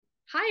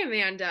Hi,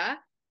 Amanda. Huh?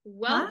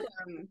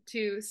 Welcome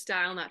to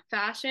Style Not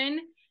Fashion.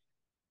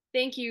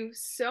 Thank you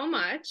so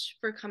much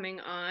for coming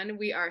on.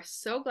 We are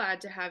so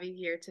glad to have you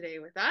here today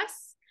with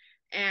us.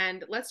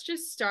 And let's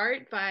just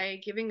start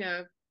by giving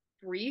a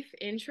brief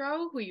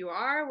intro, who you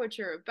are, what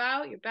you're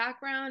about, your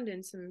background,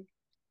 and some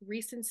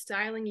recent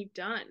styling you've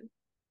done.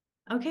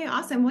 Okay,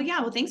 awesome. Well, yeah,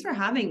 well, thanks for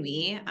having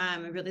me. I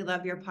really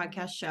love your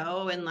podcast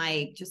show and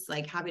just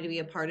happy to be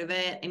a part of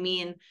it. I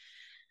mean,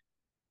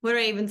 where do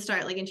I even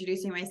start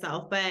introducing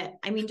myself? But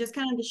I mean, just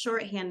kind of the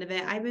shorthand of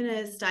it. I've been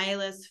a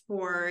stylist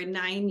for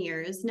 9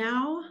 years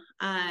now.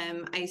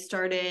 I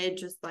started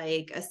just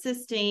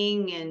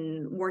assisting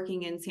and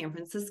working in San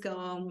Francisco.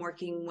 I'm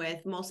working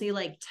with mostly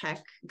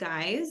tech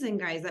guys and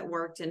guys that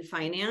worked in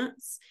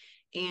finance.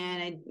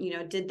 And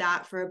I did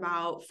that for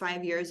about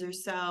 5 years or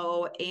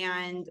so,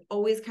 and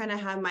always kind of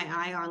had my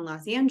eye on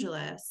Los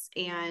Angeles.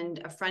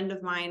 And a friend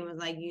of mine was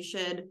like, you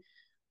should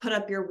put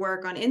up your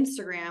work on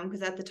Instagram,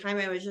 because at the time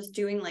I was just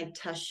doing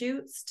test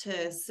shoots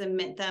to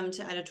submit them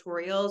to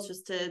editorials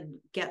just to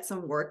get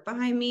some work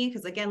behind me.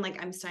 Because again,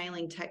 I'm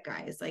styling tech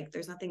guys,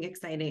 there's nothing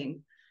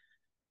exciting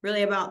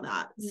really about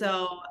that.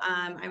 So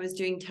I was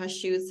doing test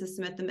shoots to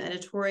submit them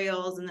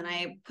editorials, and then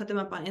I put them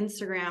up on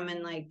Instagram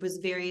and was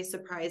very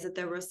surprised that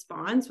the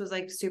response was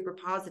super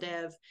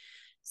positive.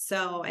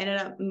 So I ended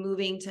up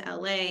moving to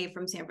LA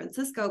from San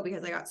Francisco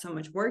because I got so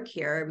much work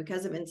here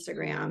because of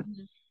Instagram,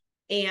 Mhm.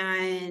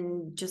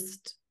 and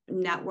just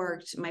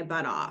networked my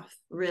butt off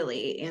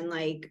really, and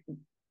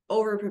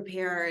over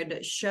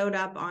prepared, showed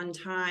up on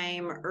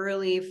time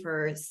early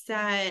for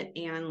set,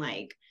 and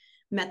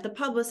met the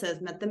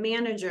publicists, met the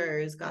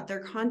managers, got their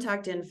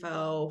contact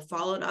info,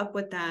 followed up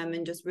with them,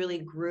 and just really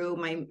grew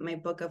my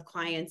book of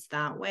clients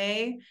that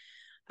way.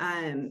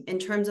 In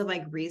terms of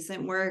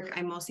recent work,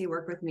 I mostly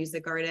work with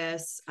music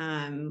artists,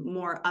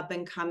 more up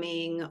and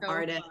coming So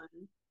artists,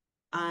 fun.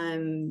 So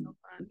um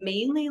fun.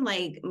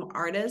 mainly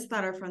artists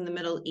that are from the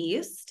Middle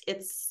East.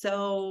 It's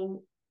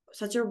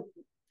such a,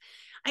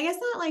 I guess,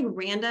 not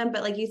random,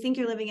 but you think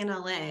you're living in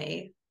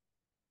LA.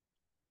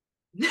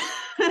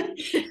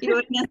 You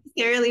wouldn't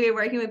necessarily be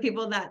working with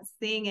people that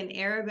sing in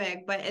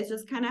Arabic, but it's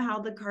just kind of how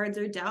the cards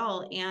are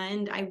dealt.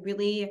 And I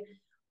really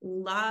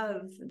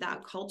love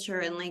that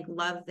culture and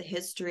love the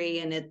history.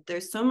 And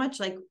there's so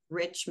much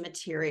rich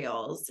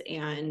materials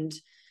and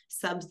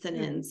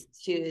substance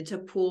to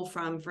pull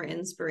from for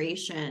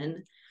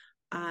inspiration.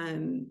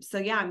 So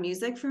yeah,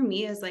 music for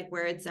me is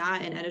where it's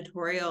at in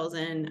editorials,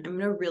 and I'm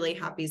in a really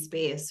happy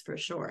space for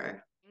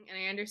sure. And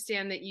I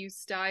understand that you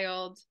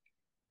styled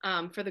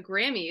for the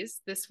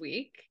Grammys this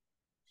week.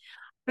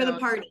 For the So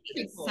pretty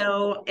parties. cool.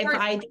 So if Party.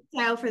 I did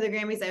style for the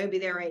Grammys, I would be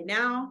there right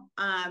now.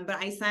 But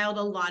I styled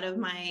a lot of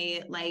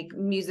my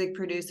music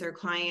producer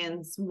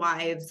clients,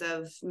 wives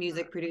of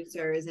music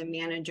producers and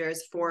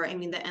managers for, I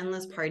mean, the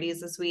endless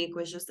parties this week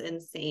was just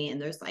insane.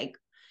 There's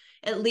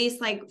at least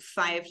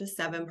 5 to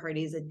 7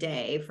 parties a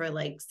day for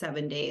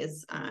 7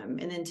 days. And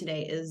then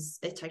today is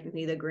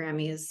technically the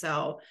Grammys.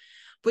 So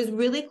was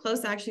really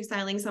close to actually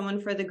styling someone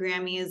for the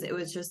Grammys. It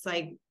was just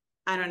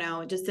I don't know,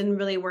 it just didn't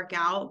really work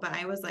out, but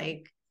I was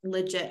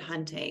legit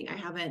hunting. I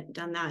haven't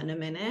done that in a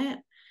minute.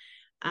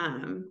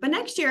 But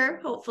next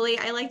year, hopefully,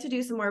 I like to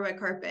do some more red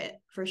carpet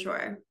for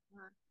sure.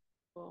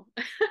 Cool.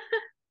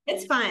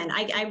 It's fun.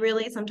 I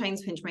really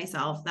sometimes pinch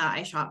myself that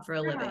I shop for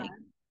a Yeah. living.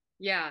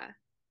 Yeah.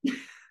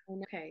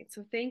 Okay,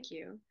 so thank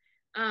you.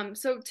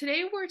 So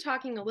today we're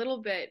talking a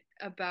little bit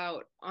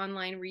about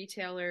online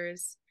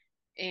retailers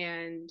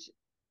and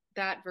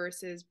that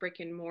versus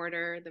brick and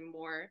mortar, the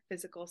more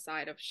physical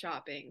side of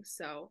shopping.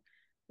 So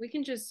we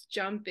can just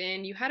jump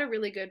in. You had a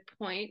really good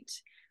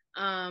point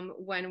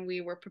when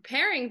we were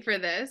preparing for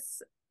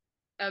this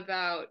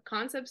about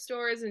concept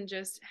stores and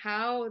just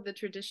how the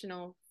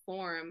traditional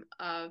form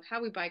of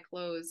how we buy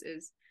clothes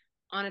is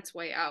on its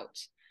way out.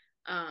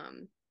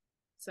 Um,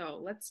 so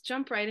let's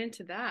jump right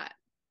into that.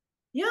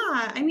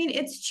 Yeah, I mean,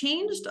 it's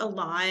changed a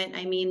lot.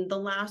 I mean, the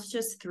last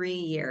just 3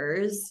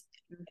 years,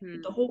 the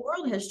Hmm. whole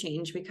world has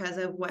changed because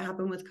of what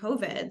happened with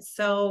COVID.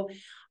 So,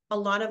 a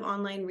lot of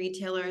online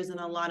retailers and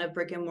a lot of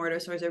brick and mortar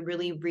stores are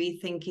really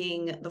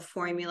rethinking the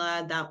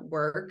formula that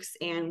works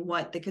and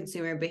what the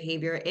consumer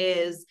behavior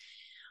is.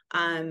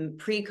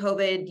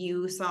 Pre-COVID,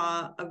 you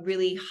saw a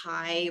really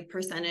high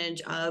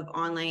percentage of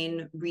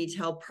online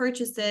retail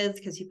purchases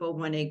because people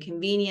wanted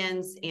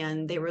convenience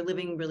and they were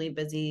living really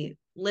busy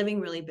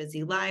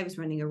lives,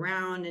 running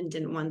around, and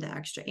didn't want the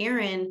extra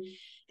errand.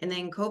 And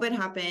then COVID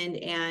happened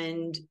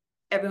and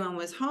everyone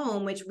was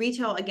home, which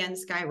retail again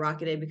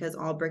skyrocketed because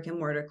all brick and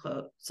mortar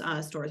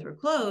stores were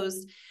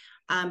closed.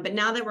 But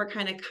now that we're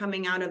kind of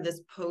coming out of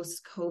this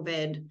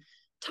post-COVID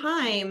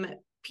time,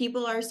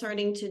 people are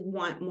starting to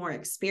want more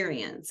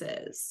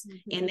experiences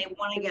and Hmm. they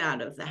want to get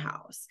out of the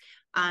house.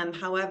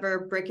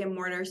 However, brick and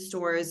mortar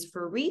stores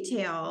for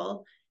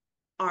retail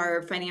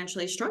are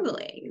financially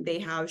struggling. They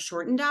have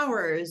shortened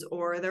hours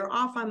or they're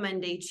off on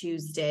Monday,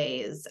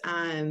 Tuesdays.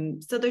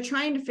 So they're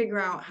trying to figure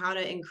out how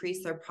to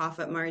increase their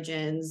profit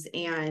margins.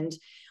 And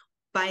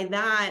by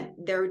that,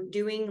 they're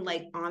doing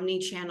like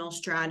omni-channel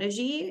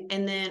strategy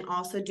and then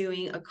also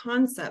doing a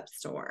concept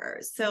store.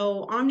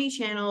 So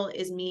omni-channel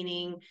is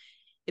meaning,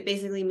 it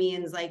basically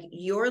means like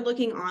you're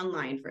looking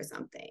online for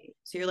something.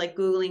 So you're like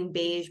Googling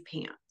beige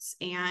pants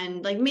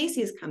and like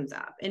Macy's comes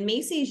up, and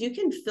Macy's, you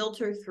can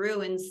filter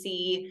through and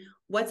see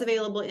what's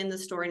available in the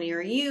store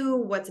near you,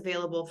 what's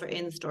available for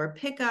in-store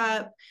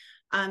pickup.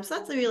 So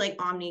that's really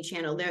like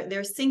omni-channel.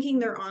 They're syncing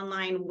their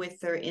online with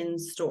their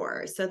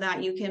in-store so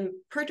that you can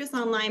purchase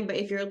online, but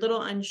if you're a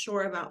little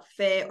unsure about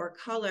fit or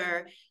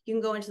color, you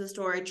can go into the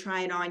store,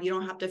 try it on. You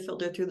don't have to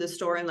filter through the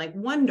store and like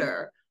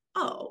wonder,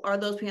 oh, are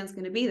those pants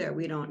going to be there?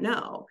 We don't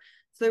know.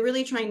 So they're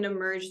really trying to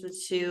merge the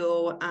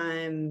two.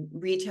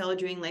 Retail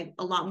doing like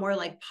a lot more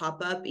like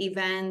pop-up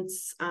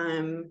events,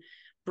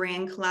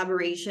 brand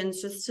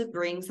collaborations, just to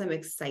bring some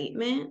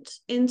excitement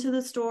into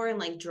the store and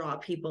like draw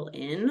people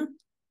in.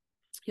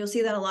 You'll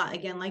see that a lot,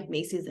 again, like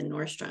Macy's and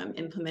Nordstrom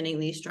implementing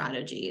these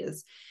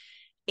strategies.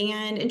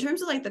 And in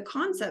terms of like the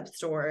concept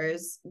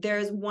stores,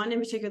 there's one in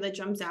particular that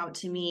jumps out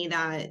to me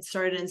that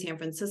started in San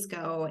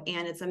Francisco,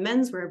 and it's a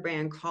menswear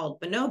brand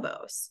called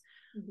Bonobos.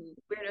 Mm-hmm.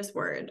 Weirdest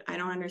word. I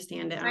don't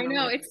understand it. I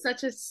know it's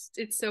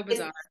so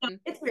bizarre.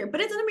 It's weird,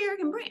 but it's an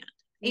American brand.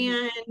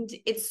 Mm-hmm. And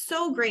it's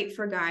so great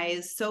for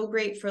guys, so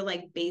great for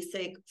like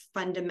basic,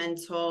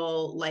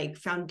 fundamental, like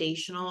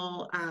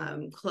foundational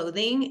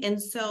clothing.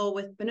 And so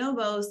with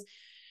Bonobos,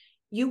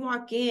 you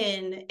walk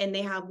in and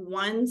they have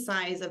one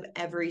size of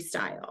every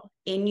style,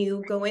 and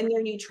you go in there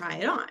and you try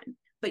it on,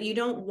 but you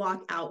don't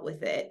walk out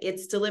with it.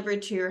 It's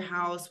delivered to your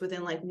house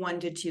within like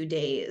 1 to 2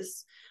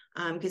 days,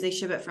 because they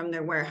ship it from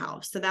their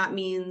warehouse. So that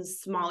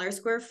means smaller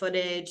square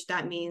footage.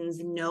 That means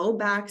no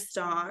back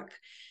stock.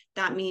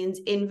 That means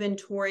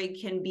inventory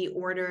can be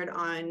ordered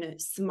on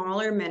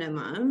smaller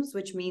minimums,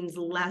 which means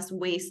less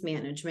waste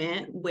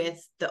management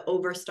with the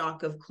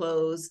overstock of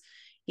clothes.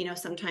 You know,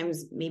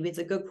 sometimes maybe it's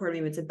a good quarter,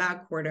 maybe it's a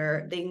bad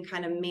quarter. They can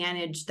kind of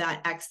manage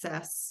that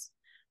excess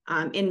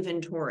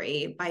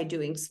inventory by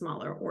doing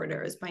smaller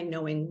orders, by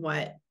knowing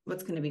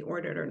what's going to be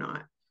ordered or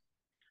not.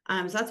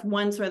 So that's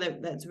one sort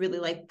of that's really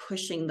like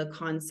pushing the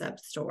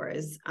concept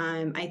stores.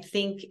 I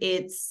think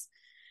it's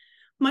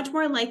much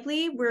more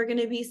likely we're going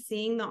to be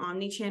seeing the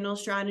omni-channel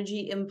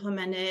strategy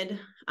implemented,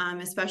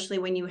 especially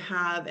when you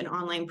have an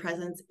online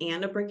presence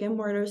and a brick and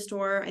mortar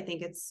store. I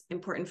think it's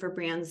important for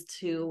brands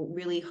to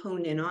really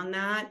hone in on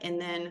that and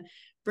then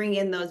bring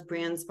in those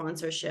brand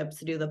sponsorships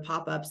to do the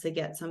pop-ups to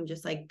get some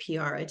just like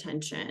PR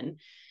attention.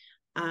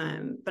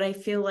 But I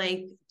feel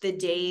like the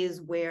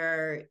days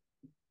where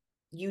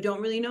you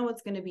don't really know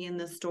what's going to be in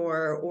the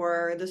store,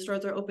 or the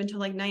stores are open till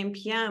like 9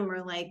 p.m.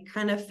 are like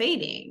kind of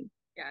fading.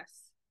 Yes.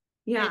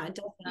 Yeah,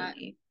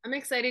 definitely. I'm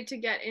excited to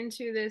get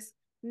into this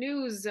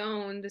new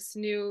zone, this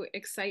new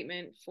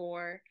excitement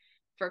for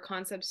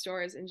concept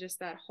stores and just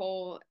that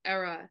whole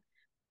era.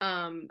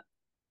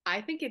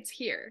 I think it's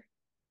here.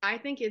 I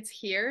think it's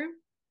here,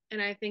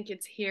 and I think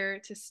it's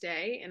here to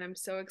stay. And I'm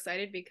so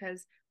excited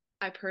because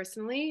I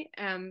personally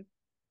am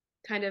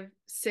kind of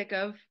sick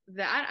of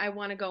that. I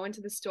want to go into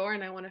the store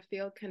and I want to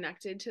feel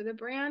connected to the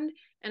brand.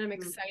 And I'm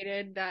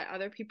excited that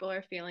other people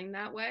are feeling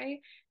that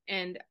way.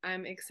 And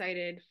I'm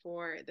excited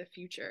for the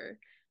future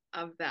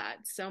of that,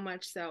 so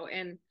much so.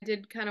 And I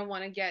did kind of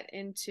want to get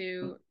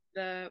into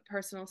the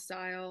personal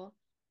style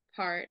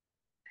part,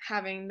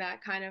 having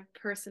that kind of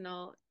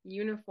personal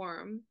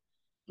uniform,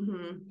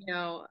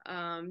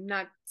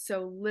 not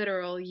so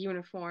literal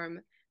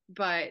uniform,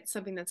 but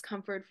something that's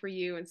comfort for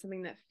you and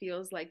something that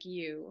feels like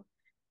you.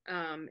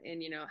 And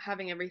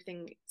having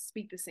everything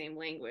speak the same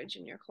language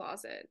in your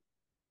closet.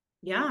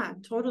 Yeah,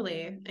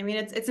 totally. I mean,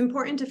 it's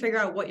important to figure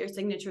out what your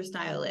signature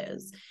style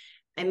is.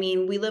 I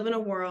mean, we live in a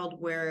world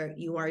where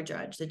you are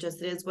judged. It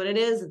just is what it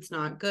is. It's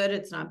not good.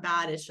 It's not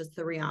bad. It's just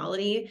the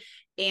reality.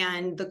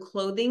 And the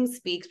clothing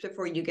speaks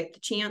before you get the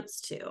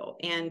chance to.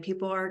 And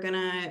people are going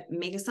to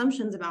make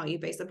assumptions about you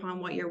based upon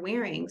what you're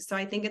wearing. So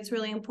I think it's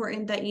really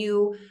important that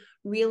you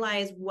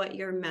realize what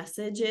your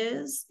message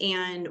is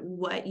and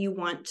what you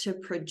want to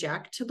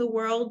project to the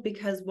world,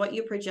 because what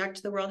you project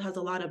to the world has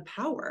a lot of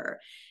power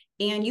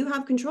and you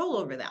have control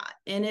over that.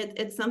 And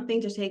it's something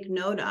to take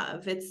note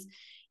of. It's,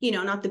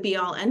 not the be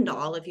all end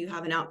all if you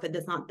have an outfit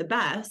that's not the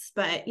best,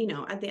 but,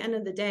 at the end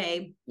of the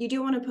day, you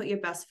do want to put your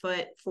best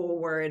foot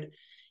forward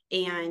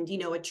and,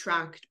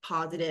 attract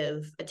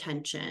positive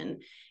attention.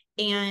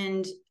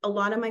 And a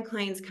lot of my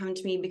clients come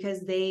to me because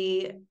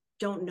they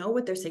don't know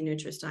what their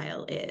signature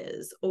style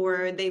is,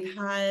 or they've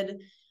had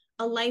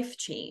a life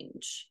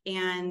change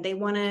and they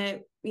want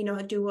to,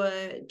 do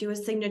a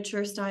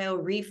signature style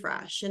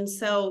refresh. And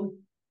so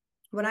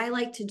what I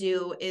like to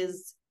do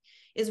is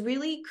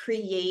really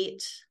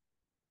create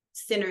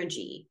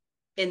synergy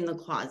in the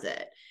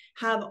closet,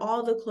 have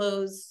all the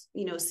clothes,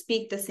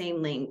 speak the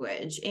same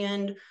language.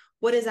 And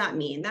what does that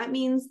mean? That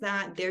means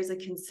that there's a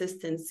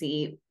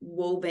consistency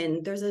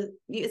woven.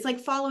 It's like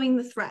following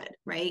the thread,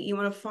 right? You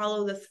want to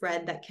follow the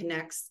thread that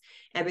connects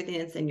everything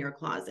that's in your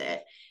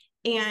closet.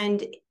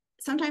 And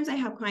sometimes I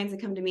have clients that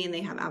come to me and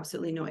they have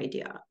absolutely no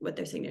idea what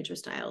their signature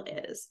style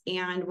is.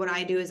 And what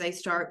I do is I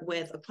start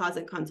with a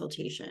closet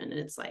consultation, and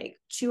it's like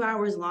 2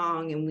 hours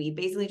long, and we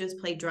basically just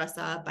play dress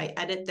up. I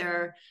edit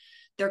their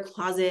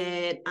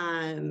closet.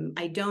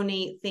 I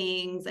donate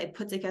things. I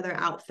put together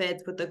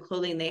outfits with the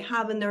clothing they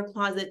have in their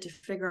closet to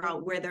figure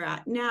out where they're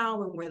at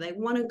now and where they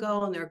want to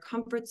go in their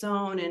comfort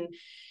zone. And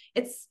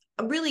it's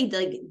a really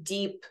like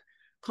deep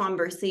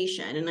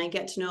conversation, and I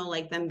get to know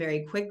like them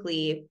very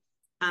quickly.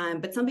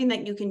 But something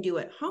that you can do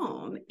at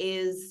home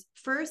is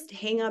first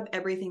hang up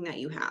everything that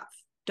you have.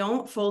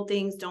 Don't fold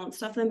things, don't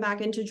stuff them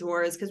back into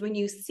drawers, because when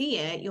you see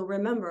it, you'll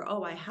remember,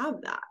 oh, I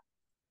have that.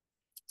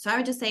 So I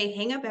would just say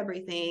hang up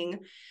everything,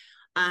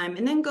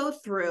 and then go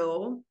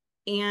through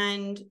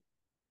and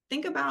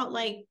think about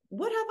like,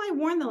 what have I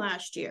worn the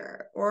last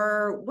year,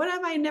 or what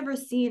have I never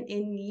seen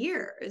in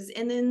years?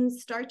 And then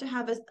start to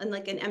have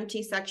like an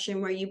empty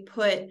section where you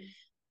put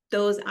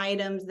those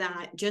items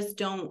that just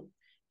don't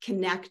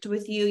connect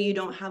with you. You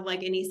don't have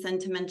like any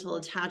sentimental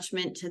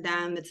attachment to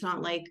them. It's not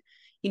like,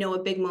 you know,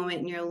 a big moment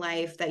in your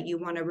life that you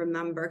want to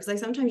remember. Because like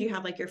sometimes you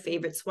have like your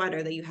favorite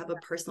sweater that you have a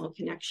personal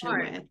connection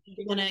with.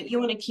 You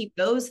want to keep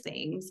those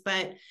things,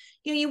 but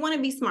you know, you want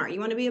to be smart.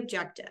 You want to be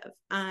objective.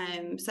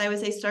 So I would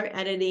say start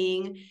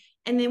editing.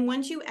 And then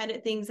once you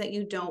edit things that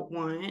you don't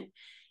want,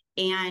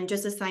 and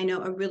just a side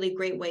note, a really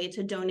great way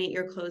to donate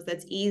your clothes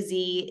that's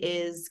easy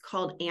is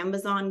called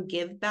Amazon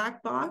Give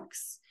Back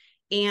Box.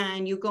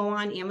 And you go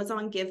on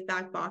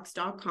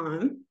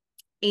amazongivebackbox.com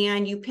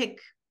and you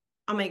pick,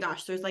 oh my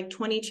gosh, there's like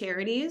 20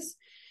 charities.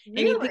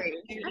 Really? And you pick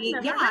a charity.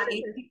 I've never Yeah, heard of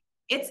it.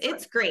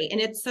 it's great.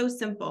 And it's so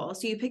simple.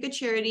 So you pick a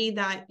charity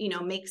that, you know,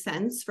 makes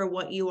sense for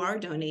what you are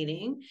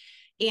donating,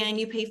 and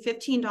you pay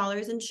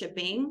 $15 in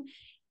shipping.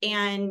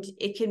 And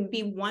it can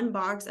be one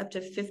box up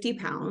to 50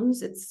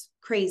 pounds. It's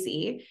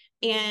crazy.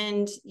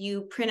 And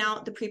you print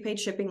out the prepaid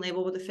shipping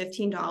label with the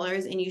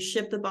 $15, and you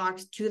ship the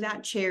box to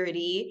that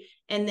charity,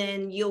 and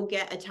then you'll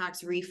get a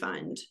tax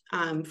refund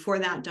for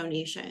that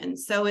donation.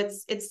 So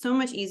it's so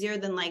much easier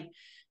than like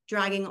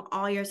dragging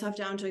all your stuff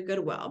down to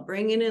Goodwill,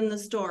 bringing it in the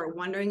store,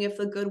 wondering if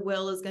the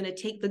Goodwill is going to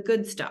take the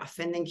good stuff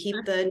and then keep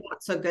the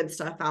not so good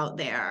stuff out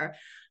there.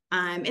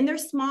 And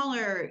there's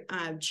smaller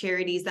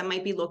charities that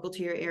might be local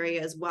to your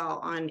area as well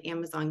on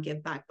Amazon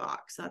Give Back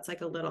Box. So that's like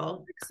a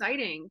little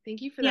exciting.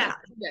 Thank you for yeah,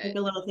 that. like a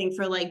little thing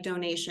for like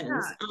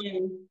donations.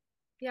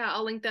 Yeah,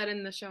 I'll link that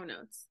in the show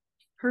notes.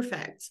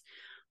 Perfect.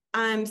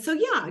 So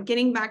yeah,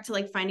 getting back to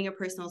like finding a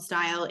personal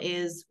style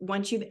is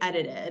once you've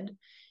edited,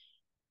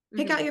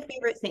 pick out your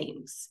favorite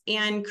things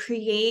and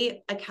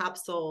create a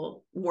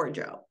capsule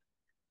wardrobe.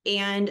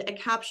 And a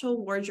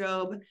capsule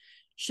wardrobe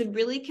should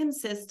really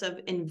consist of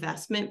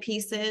investment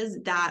pieces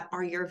that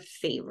are your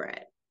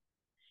favorite.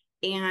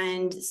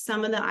 And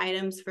some of the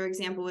items, for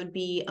example, would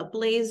be a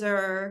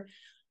blazer,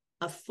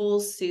 a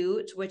full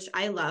suit, which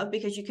I love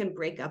because you can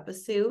break up a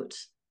suit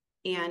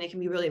and it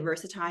can be really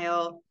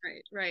versatile.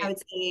 Right. I would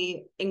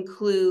say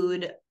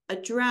include a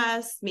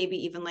dress,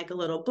 maybe even like a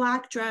little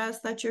black dress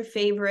that's your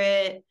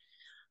favorite,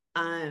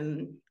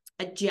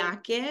 a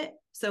jacket.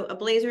 So a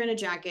blazer and a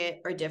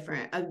jacket are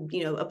different. A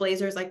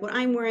blazer is like what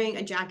I'm wearing.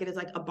 A jacket is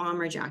like a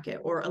bomber jacket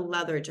or a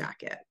leather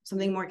jacket,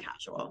 something more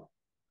casual.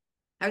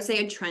 I would say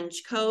a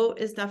trench coat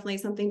is definitely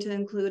something to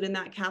include in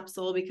that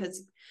capsule,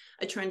 because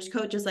a trench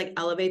coat just like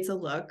elevates a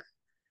look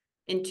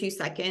in 2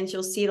 seconds.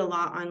 You'll see it a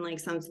lot on like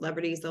some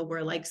celebrities. They'll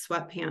wear like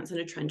sweatpants and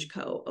a trench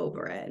coat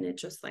over it. And it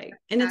just like,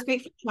 and it's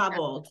great for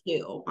travel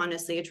too.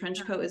 Honestly, a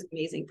trench coat is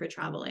amazing for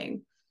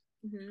traveling.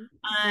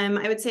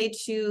 I would say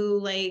to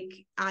like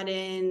add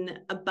in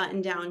a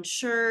button down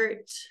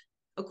shirt,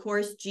 of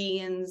course,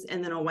 jeans,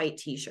 and then a white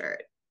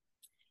t-shirt.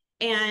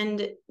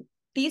 And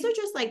these are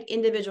just like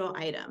individual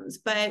items,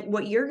 but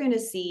what you're going to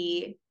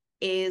see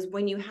is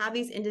when you have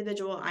these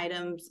individual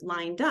items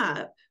lined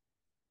up,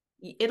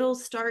 it'll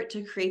start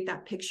to create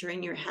that picture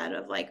in your head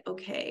of like,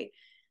 okay,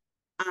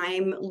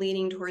 I'm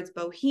leaning towards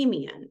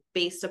bohemian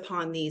based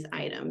upon these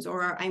items,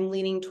 or I'm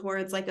leaning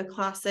towards like a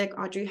classic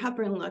Audrey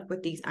Hepburn look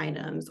with these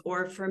items.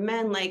 Or for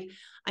men, like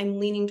I'm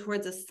leaning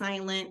towards a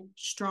silent,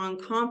 strong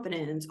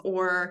confidence,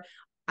 or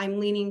I'm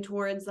leaning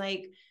towards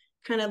like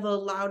kind of a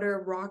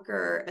louder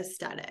rocker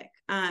aesthetic.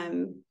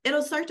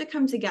 It'll start to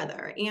come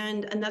together.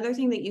 And another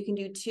thing that you can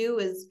do too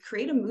is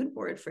create a mood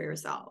board for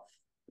yourself.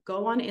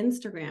 Go on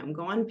Instagram,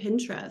 go on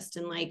Pinterest,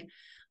 and like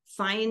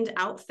find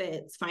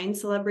outfits, find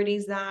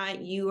celebrities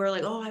that you are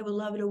like, oh, I would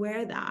love to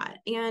wear that,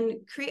 and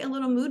create a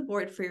little mood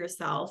board for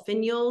yourself.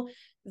 And you'll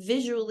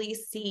visually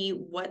see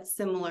what's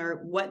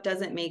similar, what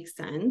doesn't make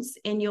sense,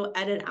 and you'll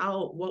edit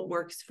out what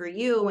works for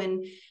you.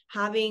 And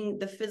having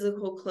the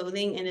physical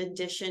clothing in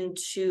addition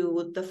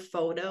to the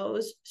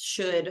photos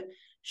should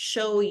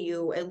show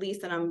you at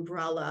least an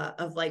umbrella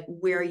of like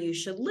where you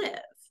should live.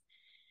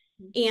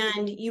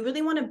 And you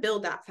really want to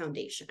build that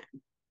foundation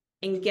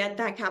and get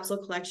that capsule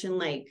collection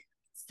like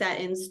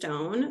set in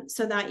stone,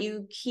 so that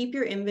you keep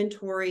your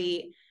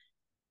inventory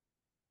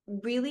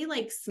really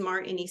like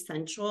smart and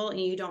essential, and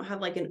you don't have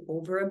like an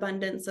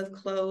overabundance of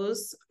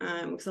clothes.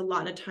 Because a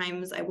lot of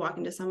times I walk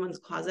into someone's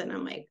closet and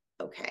I'm like,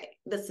 okay,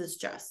 this is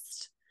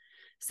just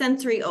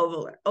sensory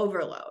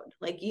overload.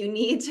 Like you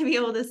need to be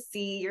able to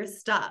see your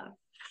stuff.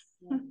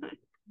 Yeah. I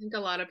think a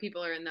lot of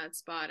people are in that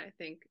spot. I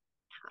think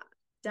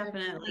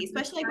Definitely,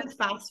 especially like with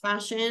fast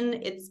fashion,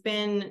 it's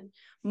been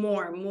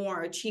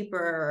more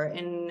cheaper,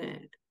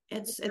 and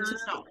it's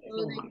just not for the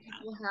clothing long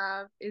people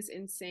have is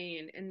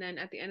insane. And then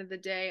at the end of the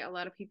day, a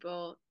lot of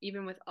people,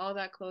 even with all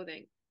that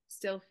clothing,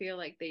 still feel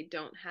like they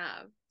don't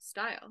have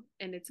style.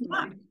 And it's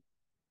run. important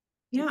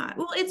to Yeah.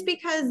 Well, it's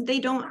because they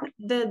don't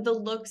the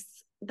looks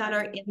that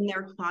are in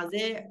their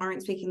closet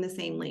aren't speaking the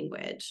same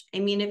language. I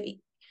mean, if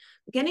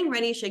getting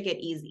ready should get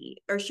easy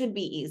or should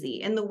be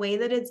easy. And the way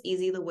that it's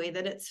easy, the way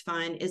that it's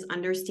fun is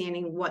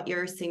understanding what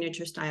your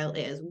signature style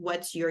is.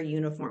 What's your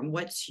uniform?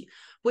 What's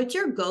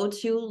your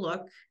go-to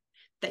look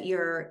that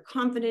you're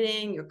confident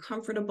in, you're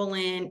comfortable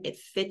in, it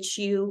fits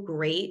you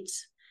great.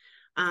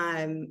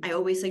 I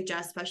always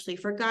suggest, especially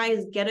for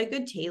guys, get a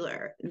good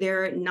tailor.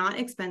 They're not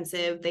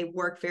expensive. They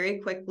work very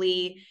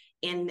quickly,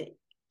 and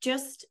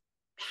just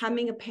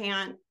having a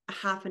pant a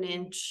half an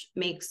inch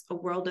makes a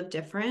world of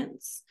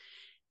difference.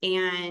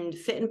 And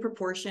fit and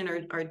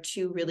proportion are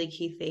two really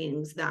key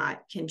things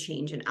that can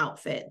change an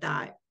outfit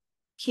that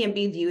can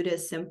be viewed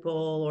as simple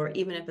or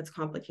even if it's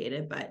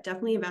complicated, but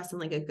definitely invest in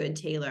like a good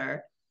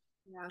tailor,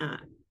 yeah. uh,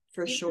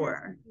 for Even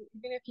sure.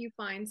 even if you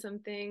find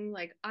something,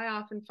 like I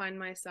often find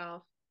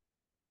myself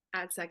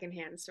at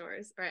secondhand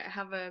stores, right? I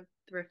have a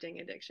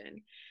thrifting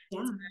addiction.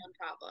 Yeah. It's my own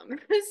problem.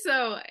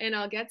 So, and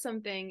I'll get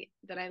something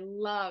that I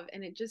love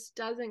and it just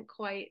doesn't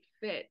quite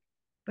fit,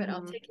 but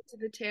I'll Mhm. take it to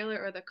the tailor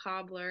or the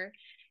cobbler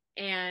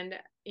and,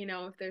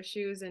 if they're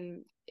shoes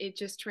and it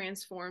just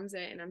transforms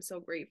it. And I'm so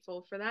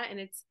grateful for that. And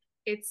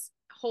it's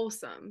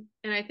wholesome.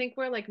 And I think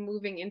we're like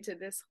moving into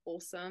this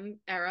wholesome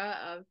era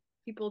of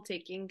people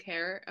taking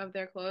care of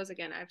their clothes.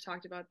 Again, I've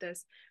talked about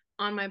this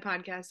on my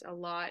podcast a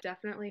lot.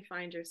 Definitely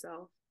find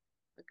yourself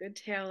a good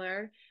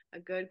tailor, a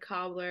good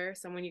cobbler,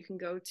 someone you can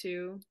go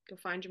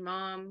find your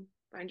mom,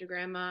 find your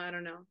grandma, I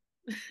don't know.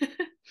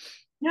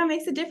 Yeah, it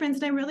makes a difference.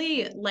 And I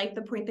really like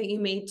the point that you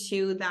made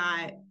too,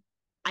 that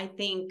I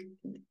think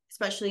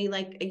especially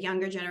like a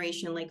younger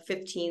generation, like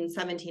 15,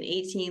 17,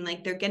 18,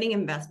 like they're getting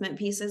investment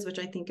pieces, which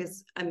I think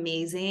is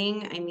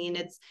amazing. I mean,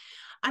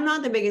 I'm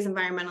not the biggest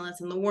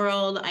environmentalist in the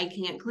world. I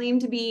can't claim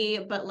to be,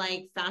 but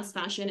like fast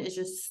fashion is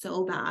just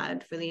so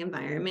bad for the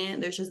environment.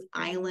 There's just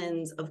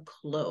islands of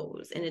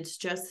clothes and it's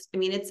just, I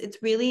mean, it's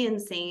really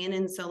insane.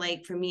 And so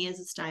like for me as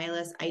a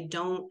stylist, I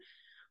don't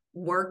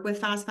work with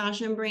fast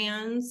fashion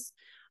brands.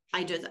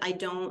 I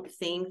don't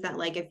think that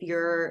like if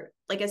you're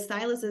like a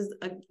stylist is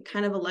a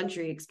kind of a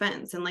luxury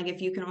expense, and like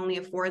if you can only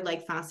afford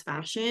like fast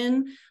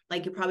fashion,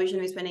 like you probably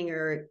shouldn't be spending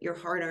your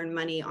hard-earned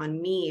money on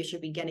me. You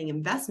should be getting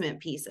investment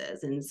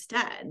pieces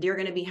instead. You're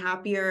going to be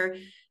happier,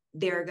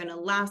 they're going to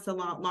last a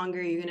lot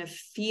longer, you're going to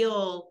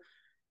feel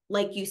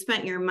like you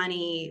spent your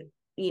money,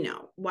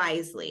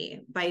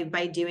 wisely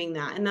by doing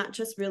that, and not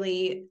just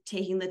really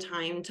taking the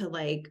time to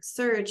like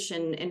search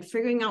and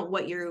figuring out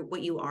what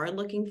you are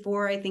looking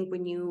for. I think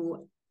when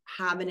you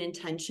have an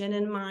intention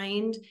in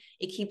mind,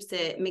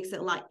 it makes it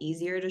a lot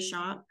easier to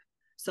shop.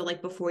 So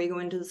like before you go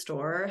into the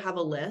store, have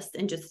a list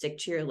and just stick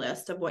to your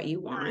list of what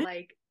you want.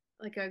 Like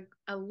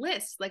a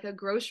list, like a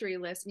grocery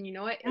list. And you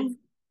know what? Yeah.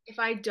 If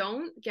I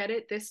don't get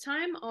it this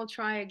time, I'll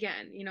try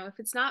again. If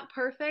it's not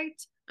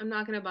perfect, I'm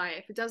not going to buy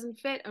it. If it doesn't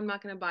fit, I'm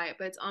not going to buy it,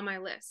 but it's on my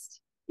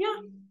list Yeah.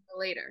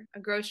 later, a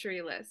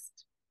grocery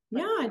list.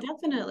 But Yeah,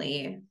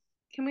 definitely.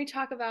 can we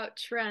talk about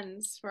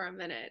trends for a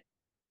minute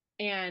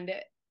and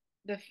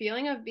the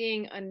feeling of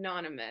being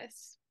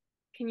anonymous?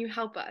 Can you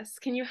help us?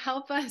 Can you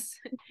help us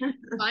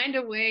find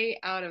a way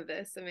out of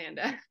this,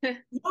 Amanda? Yeah,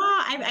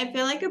 I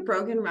feel like a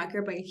broken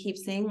record, but I keep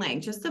saying like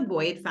just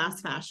avoid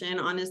fast fashion.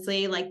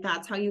 Honestly, like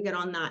that's how you get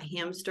on that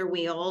hamster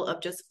wheel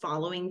of just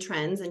following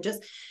trends and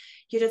just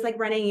you're just like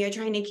running, you're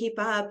trying to keep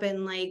up.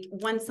 And like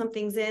once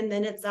something's in,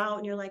 then it's out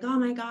and you're like, oh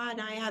my God,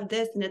 I have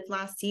this and it's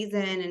last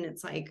season. And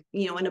it's like,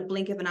 in a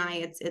blink of an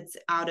eye, it's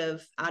out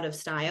of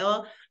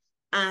style.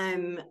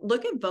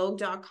 Look at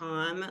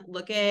Vogue.com,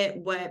 look at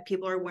what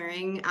people are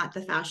wearing at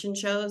the fashion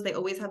shows. They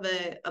always have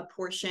a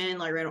portion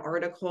like an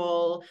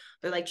article.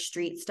 They're like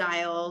street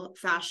style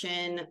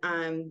fashion,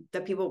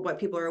 what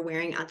people are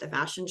wearing at the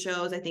fashion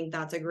shows. I think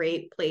that's a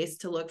great place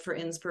to look for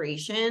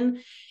inspiration.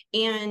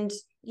 And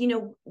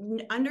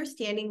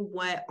understanding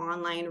what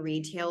online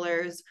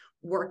retailers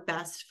work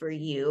best for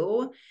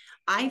you.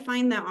 I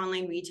find that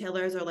online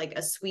retailers are like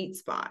a sweet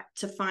spot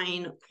to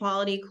find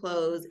quality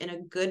clothes in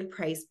a good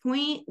price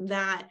point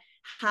that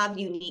have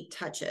unique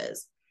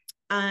touches.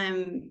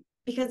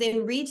 Because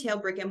in retail,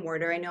 brick and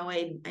mortar, I know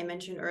I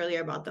mentioned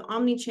earlier about the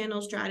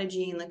omni-channel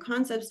strategy and the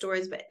concept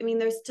stores, but I mean,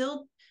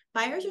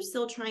 buyers are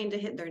still trying to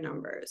hit their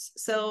numbers.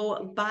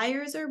 So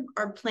buyers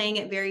are playing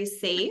it very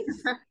safe.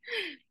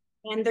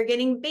 And they're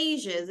getting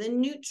beiges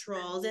and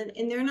neutrals, and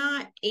they're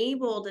not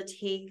able to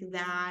take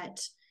that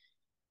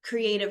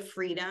creative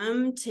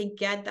freedom to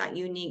get that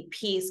unique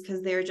piece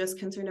because they're just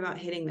concerned about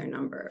hitting their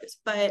numbers.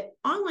 But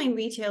online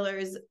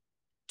retailers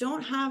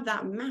don't have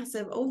that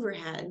massive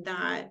overhead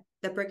that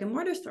that brick and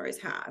mortar stores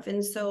have.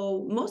 And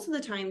so most of the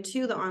time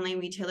too, the online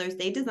retailers,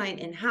 they design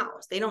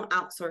in-house. They don't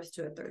outsource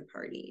to a third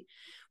party,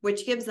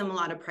 which gives them a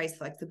lot of price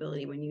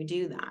flexibility when you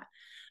do that.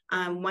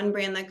 One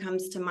brand that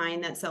comes to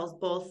mind that sells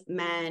both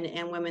men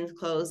and women's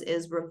clothes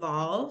is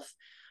Revolve.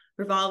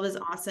 Revolve is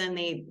awesome.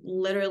 They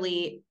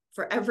literally,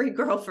 for every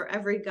girl, for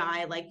every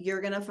guy, like you're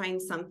going to find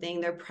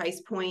something. Their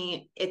price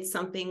point, it's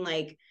something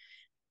like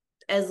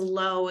as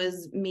low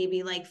as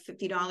maybe like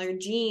 $50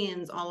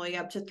 jeans all the way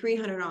up to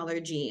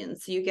 $300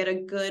 jeans. So you get a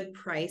good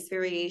price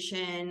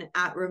variation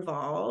at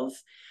Revolve.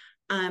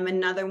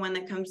 Another one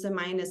that comes to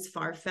mind is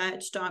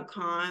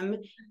farfetch.com.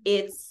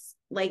 It's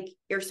like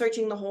you're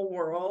searching the whole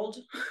world,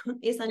 Yeah,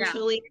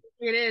 essentially,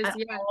 it is. at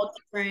Yeah. all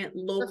different The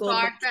local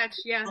far brands fetch.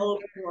 Yeah. all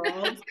over the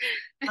world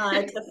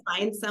to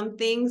find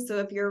something. So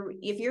if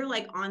you're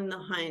like on the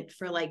hunt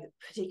for like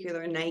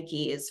particular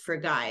Nikes for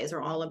guys,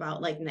 or all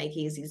about like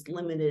Nikes, these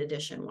limited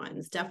edition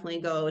ones, definitely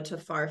go to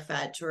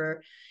Farfetch.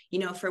 Or,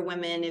 for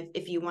women,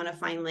 if you want to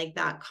find like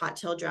that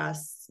cocktail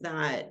dress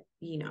that,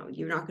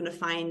 you're not going to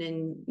find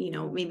in,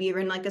 maybe you're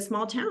in like a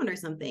small town or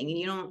something and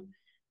you don't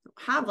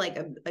have like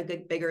a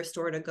good bigger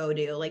store to go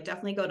to, like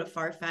definitely go to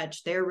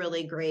Farfetch. They're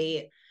really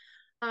great.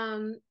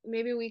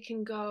 Maybe we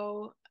can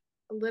go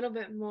a little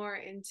bit more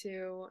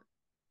into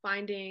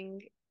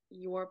finding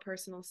your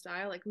personal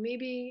style, like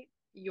maybe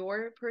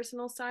your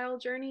personal style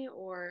journey,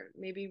 or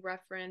maybe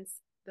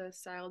reference the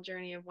style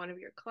journey of one of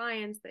your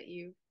clients that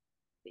you've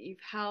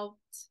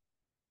helped.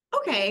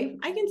 Okay,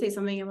 I can say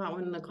something about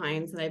one of the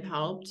clients that I've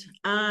helped.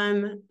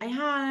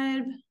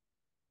 I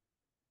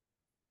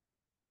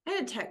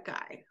had a tech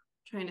guy. I'm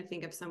trying to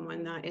think of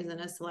someone that isn't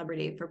a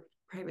celebrity for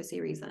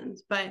privacy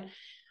reasons, but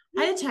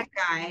I had a tech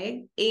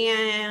guy,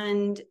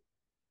 and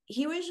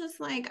he was just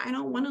like, I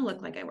don't want to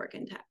look like I work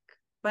in tech,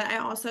 but I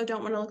also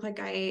don't want to look like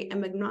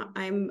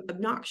I'm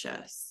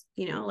obnoxious.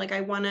 Like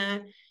I want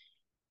to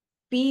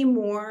be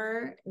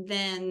more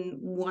than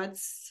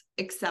what's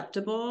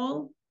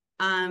acceptable,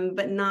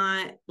 but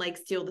not like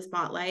steal the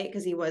spotlight,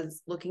 because he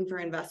was looking for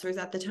investors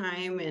at the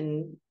time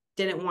and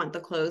didn't want the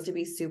clothes to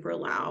be super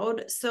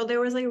loud. So there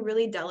was like a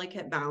really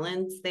delicate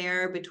balance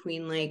there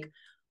between like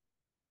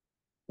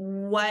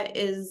what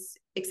is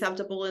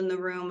acceptable in the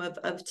room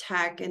of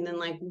tech, and then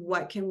like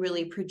what can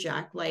really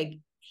project like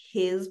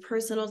his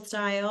personal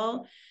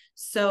style.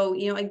 So,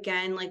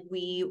 again, like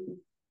we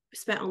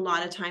spent a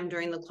lot of time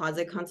during the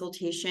closet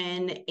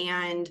consultation,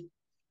 and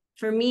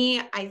for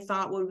me, I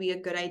thought what would be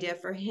a good idea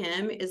for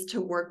him is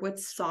to work with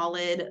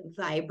solid,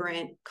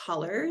 vibrant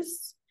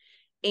colors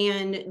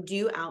and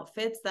do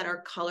outfits that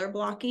are color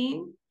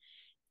blocking.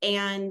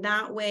 And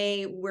that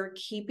way we're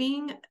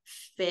keeping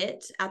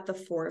fit at the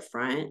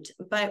forefront,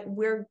 but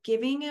we're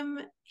giving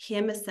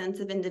him a sense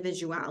of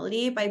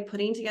individuality by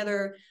putting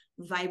together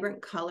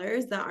vibrant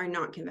colors that are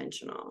not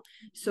conventional.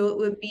 So it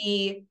would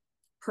be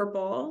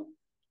purple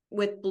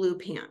with blue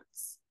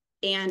pants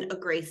and a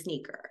gray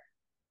sneaker,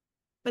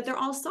 but they're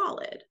all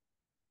solid.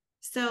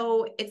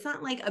 So it's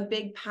not like a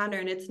big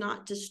pattern. It's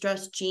not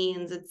distressed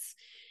jeans.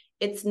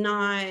 It's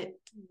not,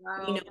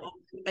 Wow.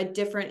 a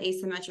different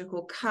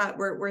asymmetrical cut.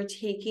 We're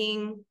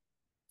taking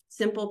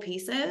simple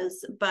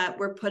pieces, but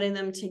we're putting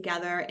them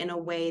together in a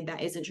way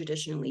that isn't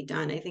traditionally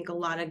done. I think a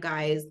lot of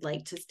guys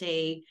like to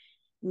stay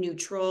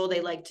neutral. They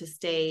like to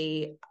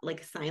stay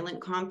like silent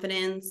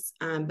confidence.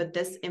 But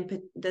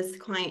this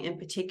client in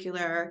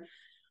particular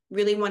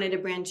really wanted to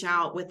branch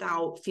out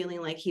without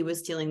feeling like he was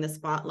stealing the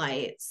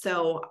spotlight.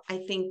 So I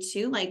think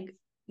too, like,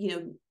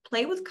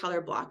 play with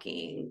color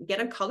blocking, get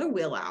a color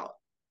wheel out,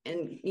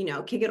 and,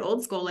 kick it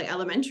old school, like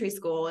elementary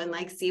school, and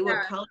like see what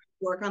Yeah. color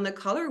work on the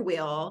color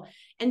wheel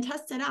and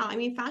test it out. I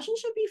mean, fashion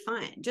should be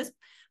fun. Just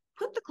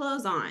put the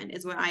clothes on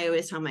is what I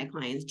always tell my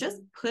clients.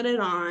 Just put it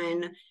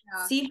on,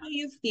 Yeah. see how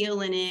you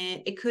feel in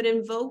it. It could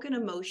invoke an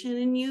emotion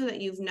in you that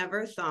you've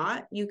never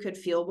thought you could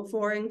feel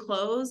before in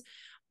clothes.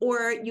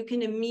 Or you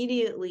can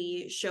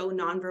immediately show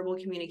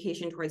nonverbal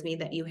communication towards me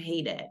that you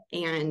hate it.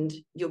 And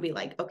you'll be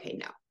like, okay,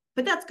 no.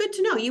 But that's good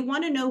to know. You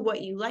want to know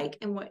what you like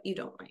and what you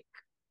don't like.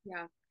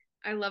 Yeah.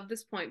 I love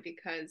this point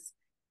because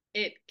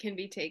it can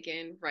be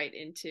taken right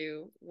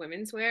into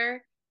women's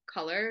wear.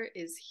 Color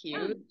is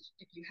Yeah. huge.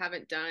 If you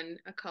haven't done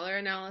a color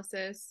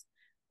analysis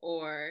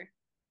or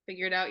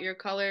figured out your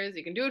colors,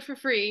 you can do it for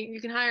free. You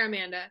can hire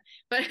Amanda.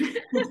 But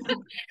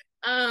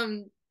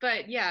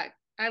but yeah,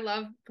 I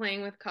love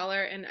playing with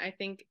color, and I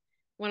think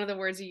one of the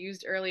words you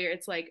used earlier,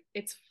 it's like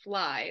it's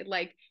fly.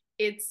 Like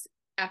it's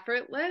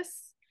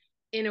effortless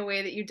in a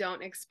way that you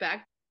don't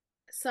expect.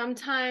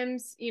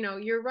 Sometimes,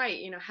 you're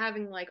right,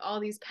 having like all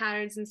these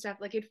patterns and stuff,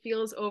 like it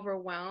feels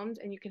overwhelmed,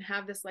 and you can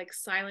have this like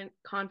silent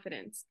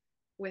confidence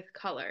with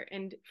color.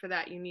 And for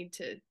that, you need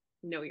to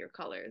know your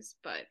colors.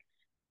 But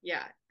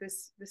yeah,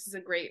 this is a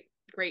great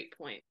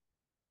point.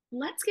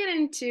 Let's get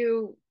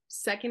into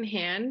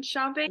secondhand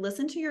shopping.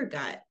 Listen to your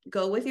gut.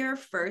 Go with your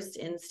first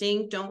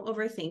instinct. Don't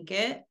overthink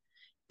it.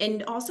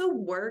 And also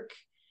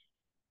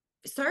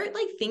start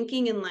like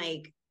thinking in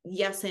like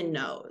yes and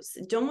no's.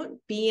 Don't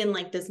be in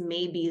like this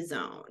maybe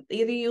zone.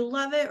 Either you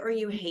love it or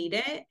you hate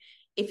it.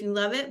 If you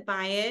love it,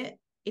 buy it.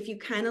 If you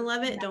kind of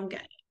love it, don't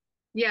get it.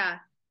 Yeah.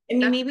 I mean,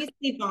 That's maybe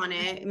sleep on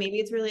it. Maybe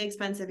it's really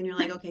expensive and you're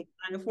like, okay,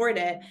 can't afford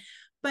it.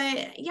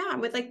 But yeah,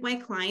 with like my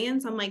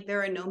clients, I'm like,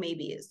 there are no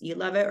maybes. You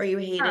love it or you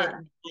hate it.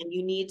 And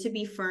you need to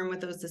be firm with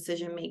those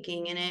decision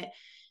making and it,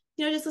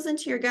 just listen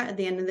to your gut at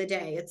the end of the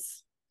day.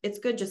 It's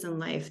good just in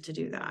life to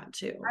do that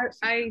too.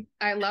 So,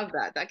 I love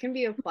that. That can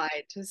be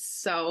applied to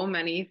so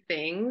many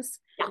things.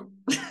 yeah.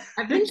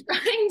 I've been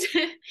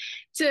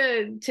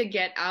trying to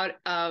get out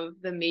of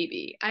the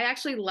maybe. I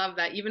actually love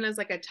that, even as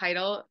like a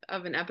title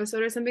of an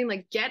episode or something,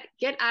 like get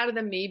out of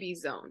the maybe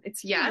zone.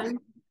 It's yes Yeah.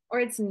 or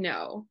it's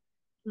no.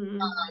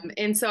 Mm-hmm.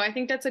 And so I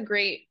think that's a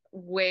great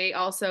way,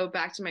 also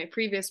back to my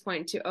previous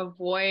point, to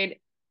avoid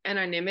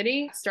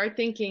anonymity. Start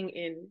thinking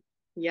in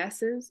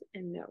yeses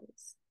and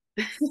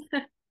nos.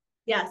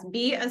 Yes,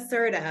 be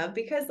assertive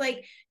because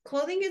like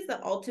clothing is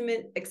the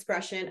ultimate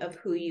expression of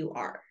who you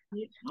are.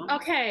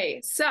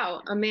 Okay,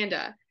 so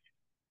Amanda,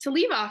 to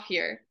leave off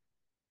here,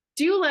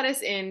 do let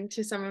us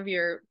into some of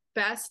your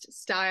best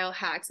style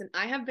hacks. And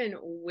I have been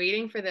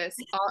waiting for this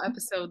all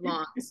episode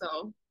long,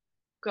 so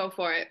go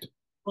for it.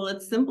 Well,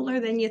 it's simpler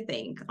than you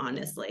think,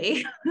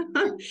 honestly.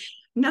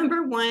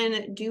 Number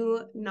one,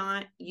 do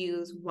not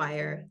use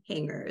wire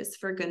hangers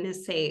for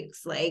goodness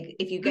sakes. Like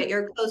if you get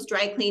your clothes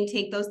dry cleaned,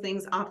 take those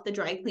things off the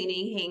dry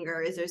cleaning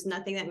hangers. There's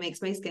nothing that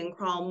makes my skin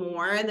crawl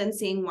more than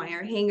seeing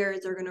wire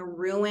hangers. They're going to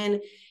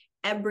ruin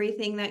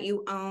everything that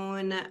you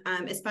own,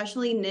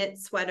 especially knit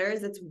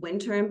sweaters. It's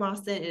winter in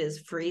Boston. It is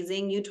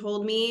freezing, you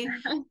told me.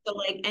 So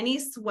like any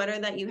sweater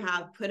that you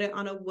have, put it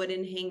on a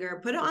wooden hanger,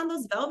 put it on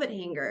those velvet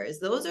hangers.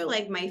 Those are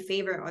like my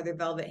favorite other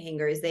velvet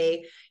hangers.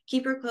 They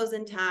keep your clothes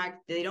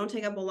intact. They don't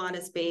take up a lot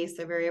of space.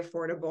 They're very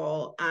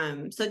affordable.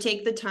 So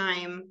take the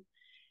time,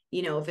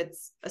 if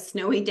it's a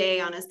snowy day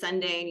on a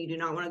Sunday and you do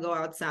not want to go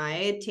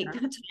outside, take that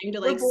time to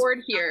We're like, bored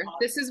here.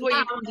 This is what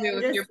yeah, you can do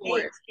if you're just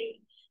bored.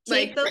 take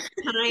Like, those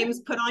times,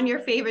 put on your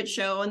favorite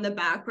show in the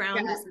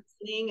background, yeah. just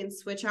listening and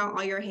switch out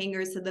all your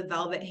hangers to the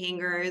velvet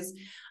hangers.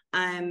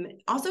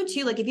 Also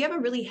too, like if you have a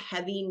really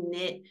heavy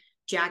knit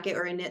jacket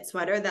or a knit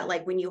sweater that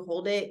like when you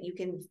hold it, you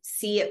can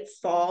see it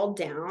fall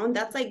down.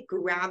 That's like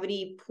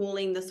gravity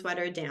pulling the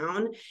sweater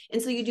down.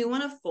 And so you do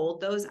want to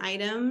fold those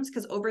items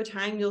because over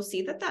time you'll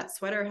see that that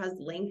sweater has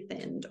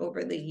lengthened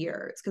over the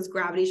years because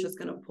gravity is just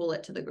going to pull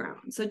it to the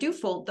ground. So do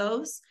fold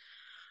those.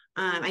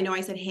 I know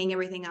I said hang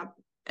everything up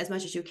as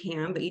much as you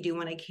can, but you do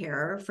want to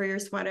care for your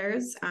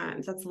sweaters.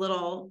 So that's a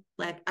little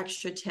like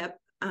extra tip.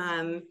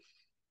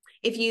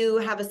 If you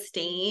have a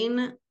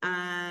stain,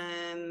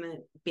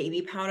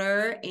 baby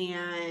powder,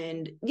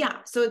 and yeah,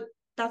 so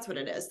that's what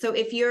it is. So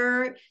if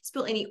you're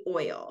spill any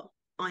oil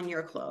on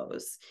your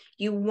clothes,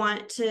 you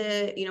want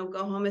to,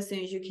 go home as soon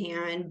as you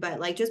can,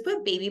 but like just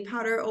put baby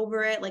powder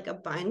over it, like a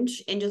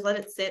bunch, and just let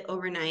it sit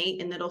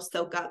overnight and it'll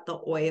soak up the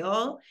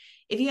oil.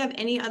 If you have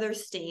any other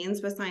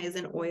stains besides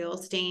an oil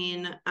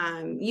stain,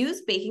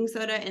 use baking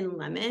soda and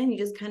lemon. You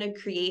just kind of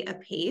create a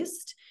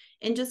paste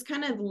and just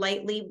kind of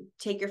lightly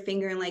take your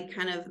finger and like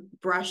kind of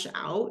brush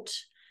out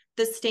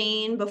the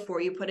stain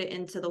before you put it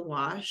into the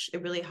wash.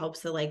 It really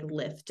helps to like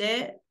lift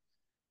it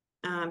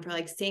for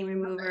like stain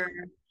remover.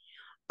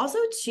 Also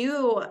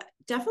too,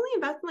 definitely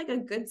invest in like a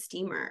good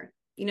steamer.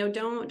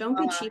 Don't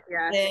be cheap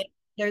with Yes. it.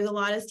 There's a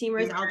lot of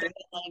steamers out there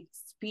that like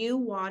spew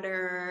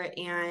water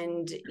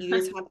and you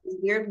just have these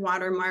weird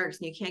watermarks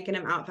and you can't get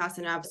them out fast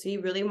enough. So you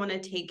really want to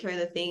take care of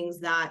the things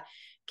that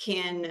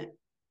can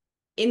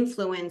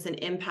influence and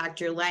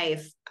impact your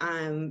life.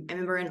 I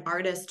remember an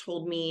artist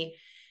told me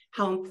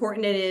how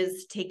important it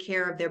is to take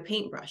care of their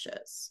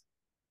paintbrushes.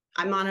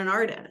 I'm not an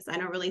artist. I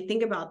don't really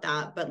think about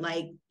that. But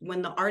like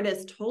when the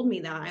artist told me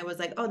that, I was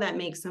like, oh, that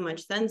makes so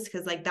much sense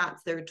because like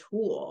that's their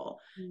tool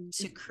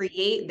to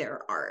create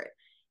their art.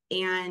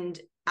 And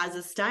as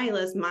a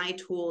stylist, my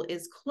tool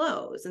is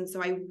clothes. And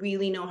so I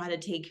really know how to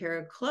take care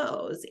of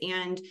clothes.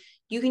 And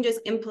you can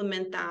just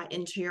implement that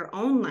into your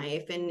own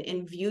life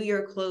and view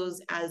your clothes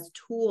as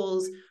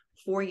tools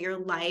for your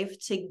life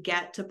to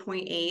get to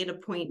point A to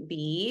point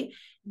B.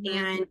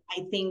 And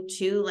I think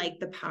too, like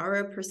the power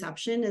of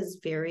perception is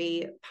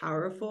very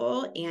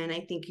powerful. And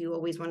I think you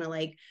always want to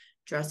like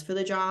dress for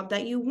the job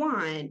that you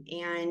want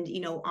and,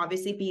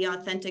 obviously be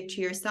authentic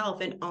to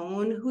yourself and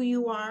own who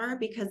you are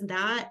because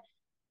that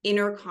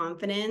inner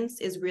confidence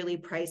is really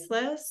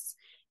priceless.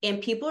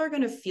 And people are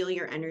going to feel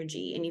your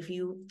energy. And if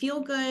you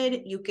feel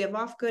good, you give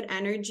off good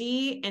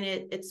energy. And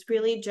it's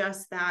really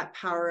just that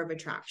power of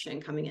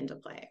attraction coming into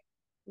play.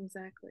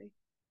 Exactly.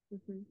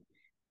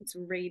 It's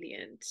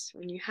radiant.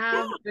 When you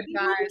have Yeah, good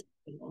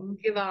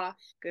vibes, give off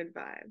good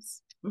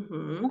vibes.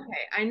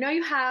 Okay, I know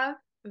you have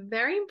a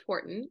very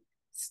important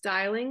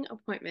styling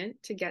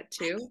appointment to get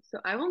to, so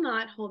I will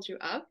not hold you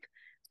up.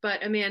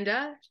 But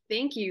Amanda,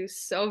 thank you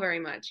so very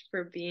much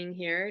for being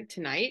here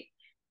tonight,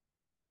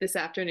 this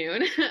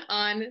afternoon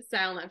on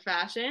Style Not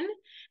Fashion.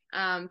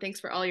 Thanks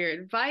for all your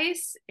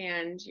advice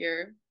and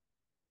your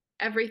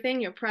everything,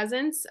 your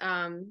presence.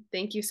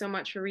 Thank you so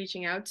much for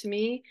reaching out to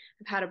me.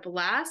 I've had a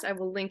blast. I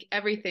will link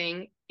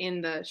everything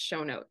in the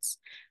show notes.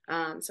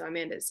 So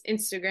Amanda's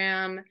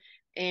Instagram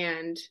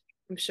and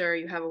I'm sure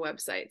you have a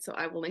website, so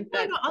I will link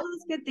Yeah, that. no, all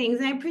those good things.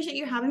 And I appreciate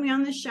you having me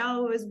on the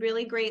show. It was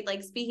really great,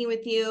 like speaking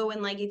with you.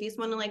 And like, if you just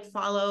want to like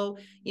follow,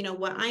 you know,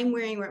 what I'm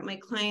wearing, what my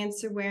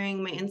clients are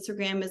wearing, my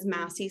Instagram is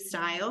MASSI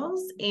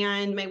Styles,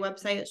 and my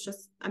website is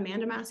just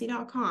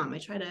amandamassi.com. I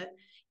try to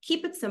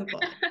keep it simple.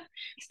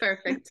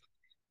 Perfect.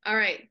 All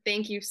right.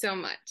 Thank you so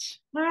much.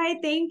 All right.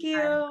 Thank Bye.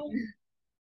 you.